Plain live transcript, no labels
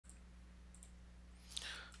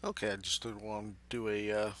Okay, I just did want to do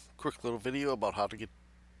a quick little video about how to get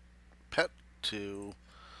pet to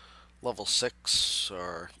level 6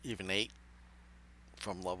 or even 8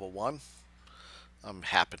 from level 1. I'm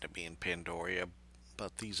happy to be in Pandoria,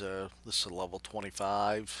 but this is level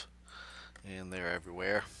 25 and they're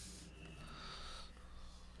everywhere.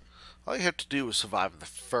 All you have to do is survive the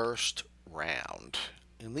first round.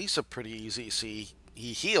 And these are pretty easy. See,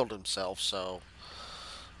 he healed himself, so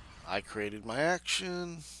I created my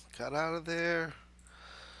action, got out of there,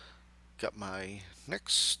 got my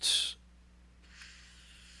next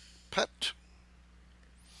pet.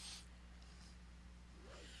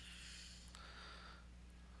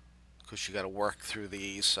 Because you got to work through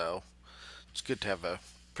these, so it's good to have a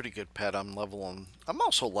pretty good pet. I'm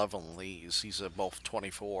also leveling these. These are both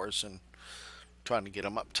 24s and trying to get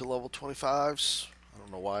them up to level 25s. I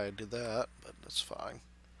don't know why I did that, but that's fine.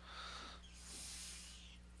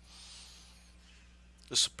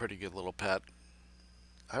 This is a pretty good little pet.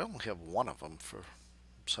 I only have one of them for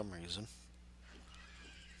some reason.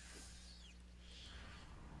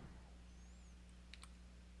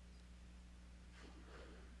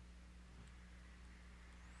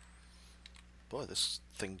 Boy, this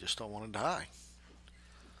thing just don't want to die.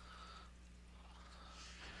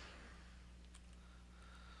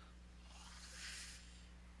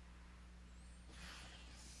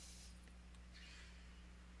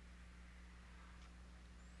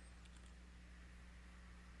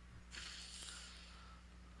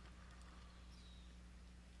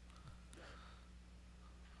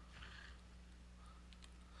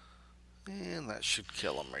 And that should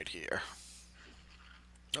kill him right here.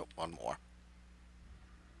 Oh, one more.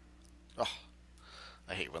 Oh,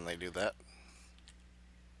 I hate when they do that.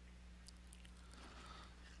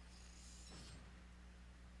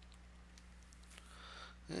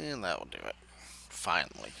 And that will do it.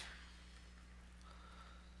 Finally.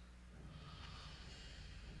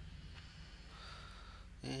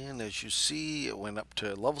 And as you see, it went up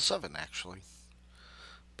to level 7 actually.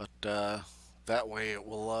 But that way it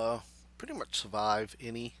will pretty much survive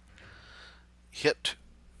any hit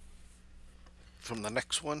from the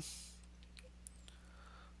next one.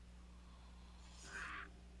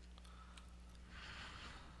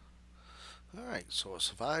 Alright, so it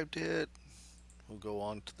survived it. We'll go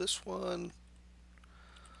on to this one.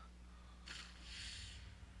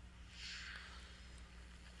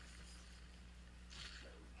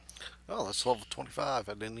 Oh, that's level 25.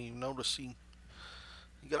 I didn't even notice he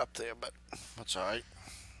got up there, but that's alright.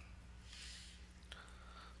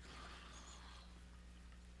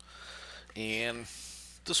 And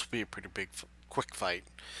this will be a pretty big, quick fight,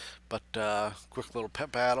 but quick little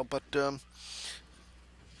pet battle. But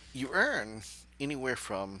you earn anywhere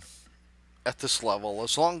from, at this level,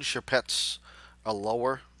 as long as your pets are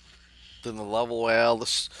lower than the level. Well,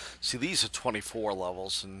 see, these are 24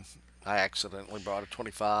 levels, and I accidentally brought a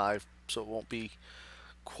 25, so it won't be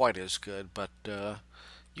quite as good. But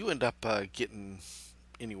you end up getting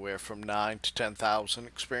anywhere from 9 to 10,000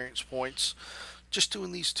 experience points just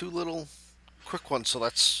doing these two little quick ones. So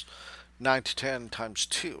that's 9 to 10 times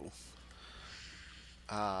 2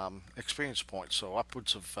 experience points. So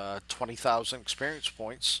upwards of 20,000 experience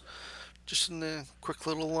points just in the quick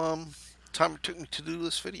little time it took me to do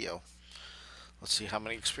this video. Let's see how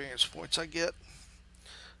many experience points I get.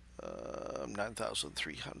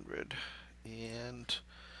 9,300 and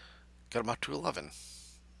got them up to 11.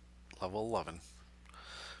 Level 11.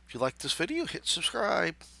 If you like this video, hit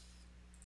subscribe.